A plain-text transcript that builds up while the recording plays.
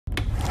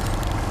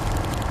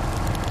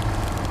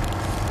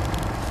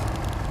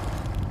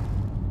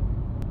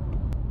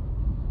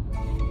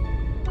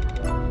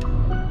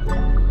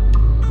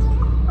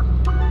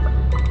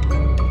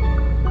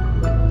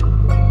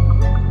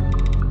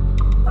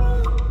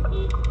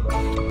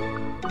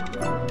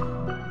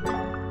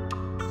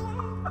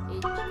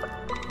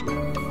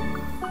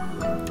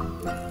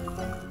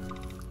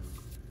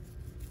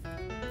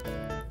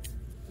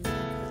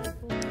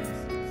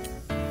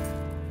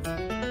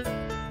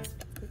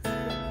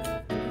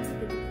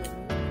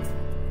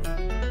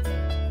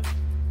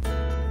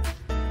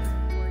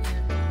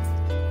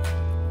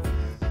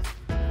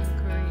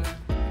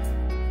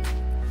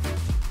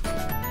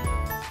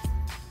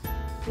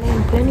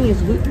Planning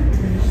is good.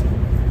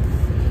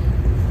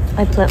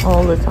 I plan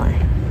all the time.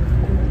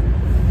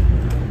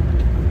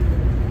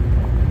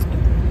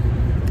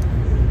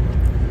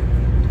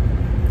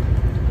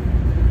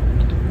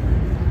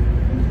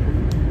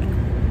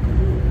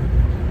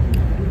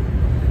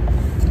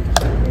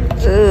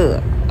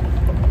 Ugh.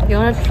 You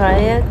wanna try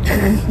it?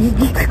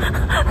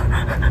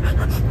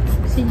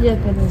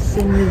 CJ gonna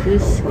send me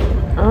this.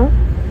 어?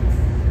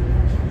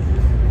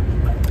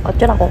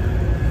 어쩌라고?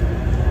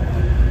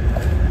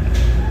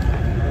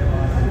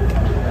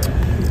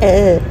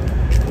 에.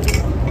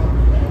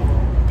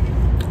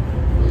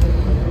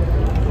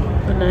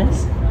 Oh,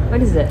 nice.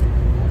 What is that?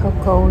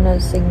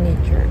 Coconut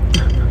signature.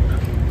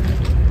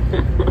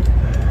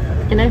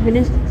 Can I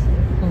finish this?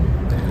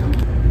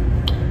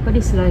 What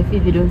is life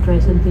if you don't try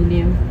something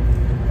new?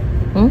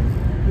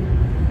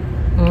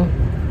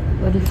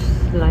 What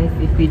is life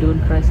if we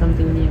don't try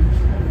something new?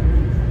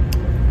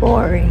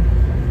 Boring.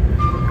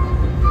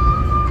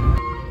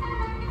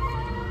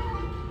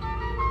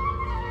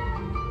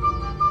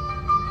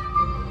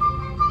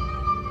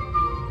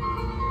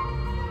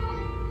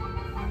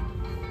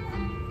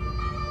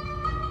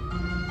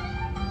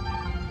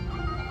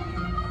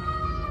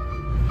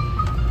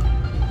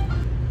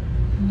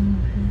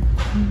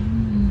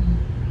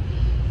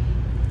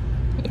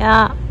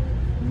 야.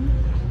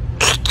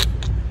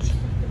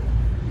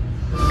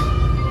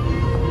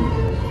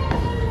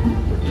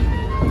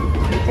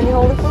 Can you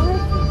hold it for me?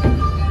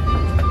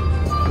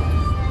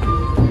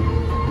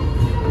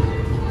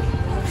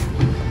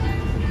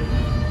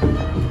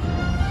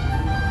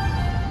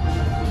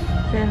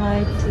 Say hi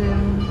to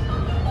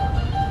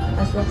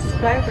my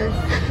subscribers.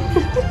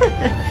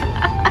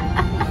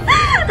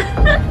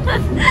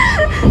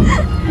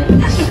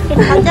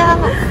 가자.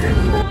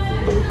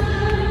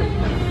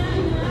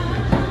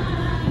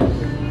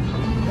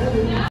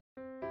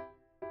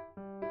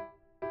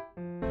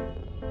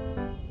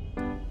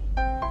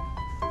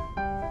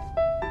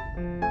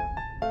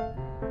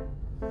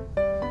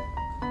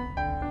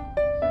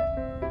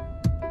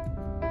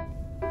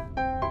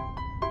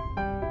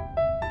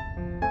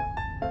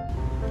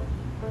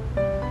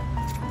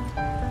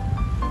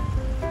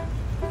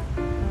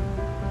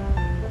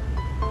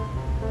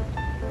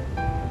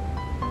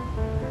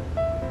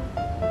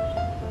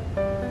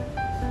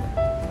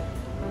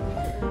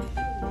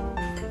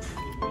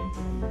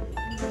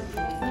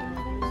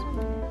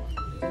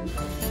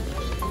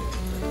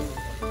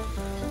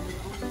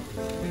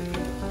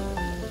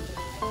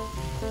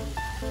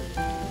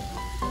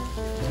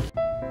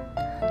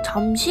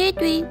 잠시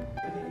뒤.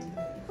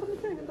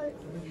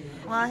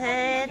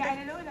 واحد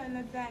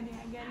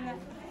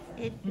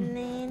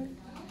اثنين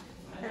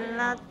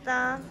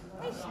ثلاثة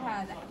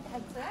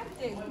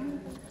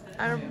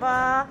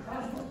أربعة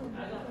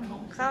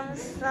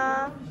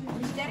خمسة.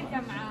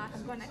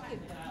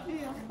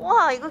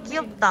 와 이거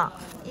귀엽다.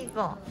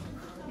 이거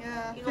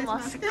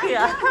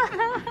마스크야.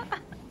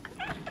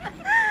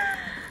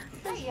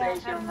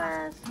 스페셜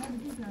마스크.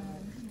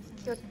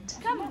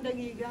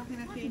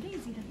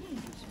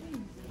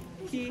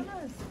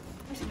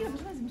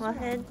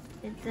 واحد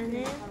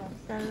اثنين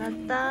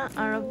ثلاثة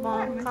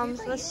أربعة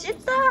خمسة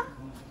ستة.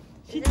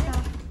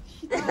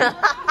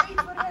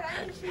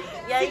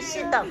 야이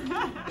시담.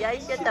 야이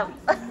시담.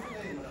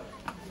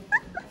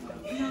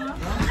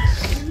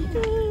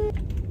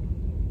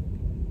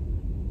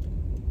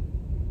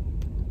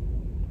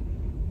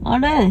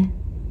 말해.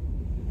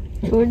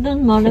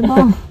 졸든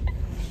말해봐.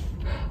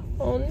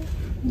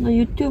 나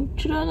유튜브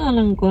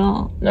출연하는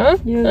거야. 나?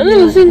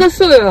 나는 무슨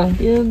났어요?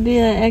 You'll be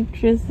an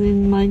actress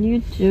in my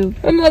YouTube.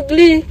 I'm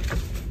ugly.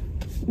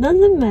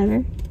 Doesn't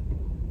matter.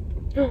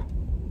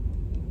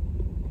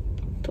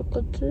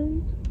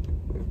 똑같은.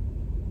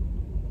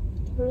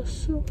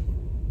 알았어.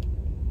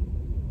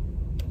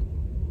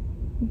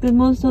 But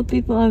most of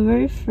people are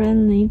very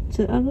friendly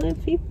to ugly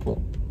people.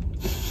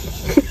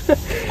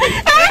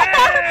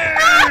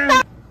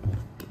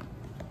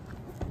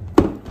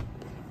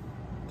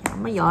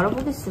 한번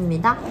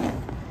열어보겠습니다.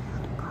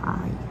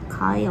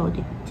 가위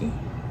어딨지?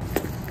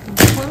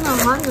 손을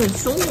하는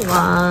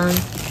순간.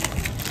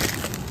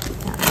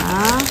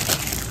 자,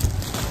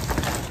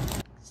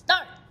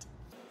 start.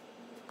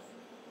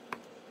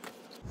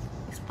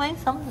 Explain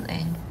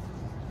something.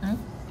 응?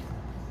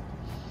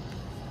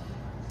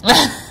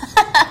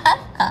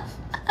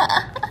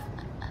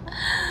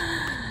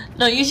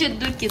 No, you should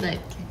do 기다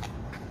이렇게.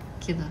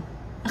 기다.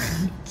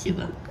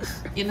 기다.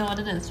 You know what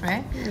it is,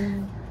 right?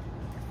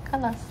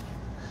 Colors.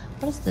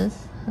 What is this?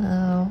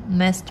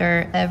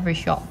 Master every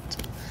shot.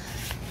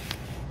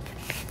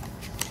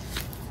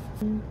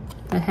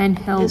 The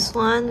handheld. This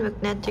one,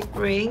 magnetic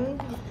ring,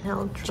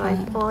 held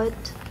tripod.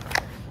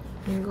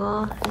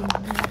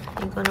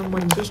 이거는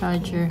뭐지?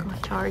 Charger.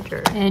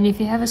 Charger. And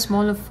if you have a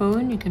smaller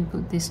phone, you can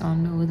put this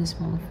on over the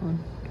smaller phone.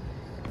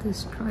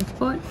 This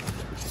tripod.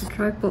 The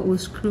tripod will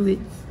screw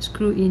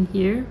in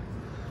here.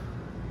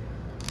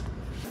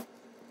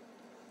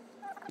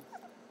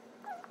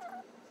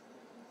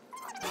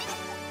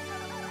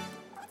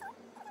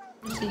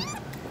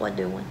 What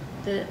do you want?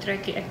 The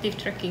tracking, active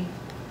tracking.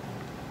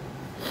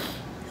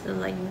 So So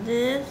like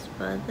this,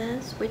 but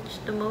then switch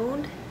the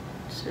mode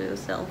to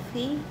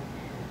selfie.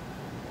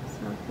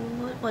 Selfie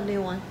mode. What do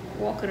you want?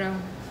 Walk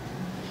around.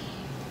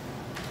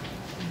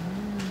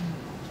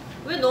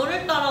 왜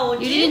너를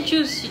따라오지? You didn't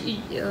choose.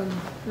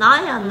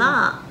 나야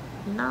나.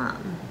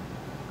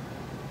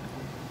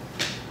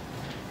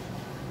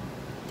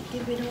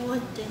 Give it a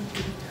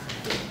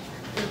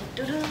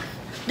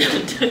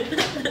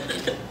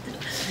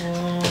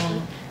one.